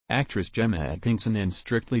Actress Gemma Atkinson and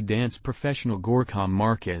Strictly Dance professional Gorka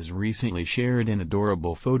Marquez recently shared an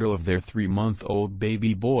adorable photo of their 3-month-old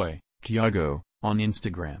baby boy, Thiago, on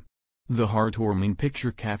Instagram. The heartwarming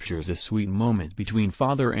picture captures a sweet moment between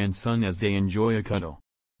father and son as they enjoy a cuddle.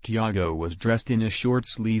 Thiago was dressed in a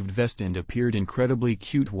short-sleeved vest and appeared incredibly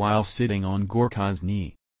cute while sitting on Gorka's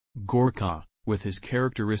knee. Gorka, with his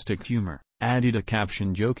characteristic humor, added a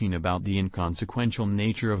caption joking about the inconsequential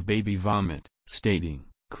nature of baby vomit, stating,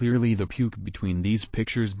 "Clearly the puke between these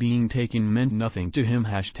pictures being taken meant nothing to him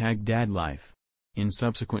 #dadlife." In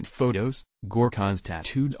subsequent photos, Gorka's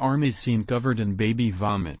tattooed arm is seen covered in baby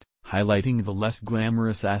vomit, highlighting the less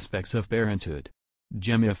glamorous aspects of parenthood.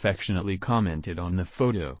 Gemma affectionately commented on the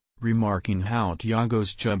photo, remarking how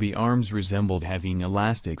Thiago's chubby arms resembled having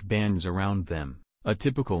elastic bands around them, a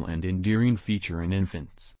typical and endearing feature in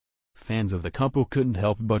infants. Fans of the couple couldn't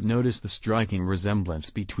help but notice the striking resemblance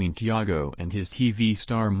between Thiago and his TV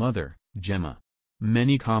star mother, Gemma.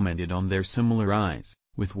 Many commented on their similar eyes,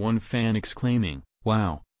 with one fan exclaiming,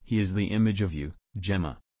 "Wow, he is the image of you,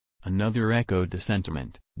 Gemma." Another echoed the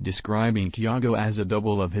sentiment, describing Thiago as a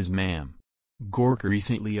double of his mom. Gorka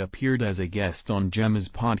recently appeared as a guest on Gemma's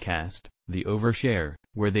podcast, The Overshare,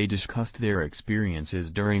 where they discussed their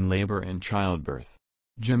experiences during labor and childbirth.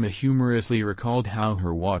 Gemma humorously recalled how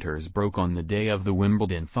her waters broke on the day of the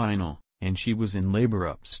Wimbledon final, and she was in labor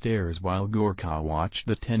upstairs while Gorka watched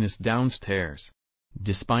the tennis downstairs.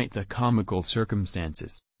 Despite the comical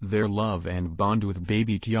circumstances, their love and bond with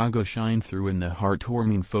baby Thiago shine through in the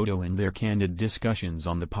heartwarming photo and their candid discussions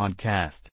on the podcast.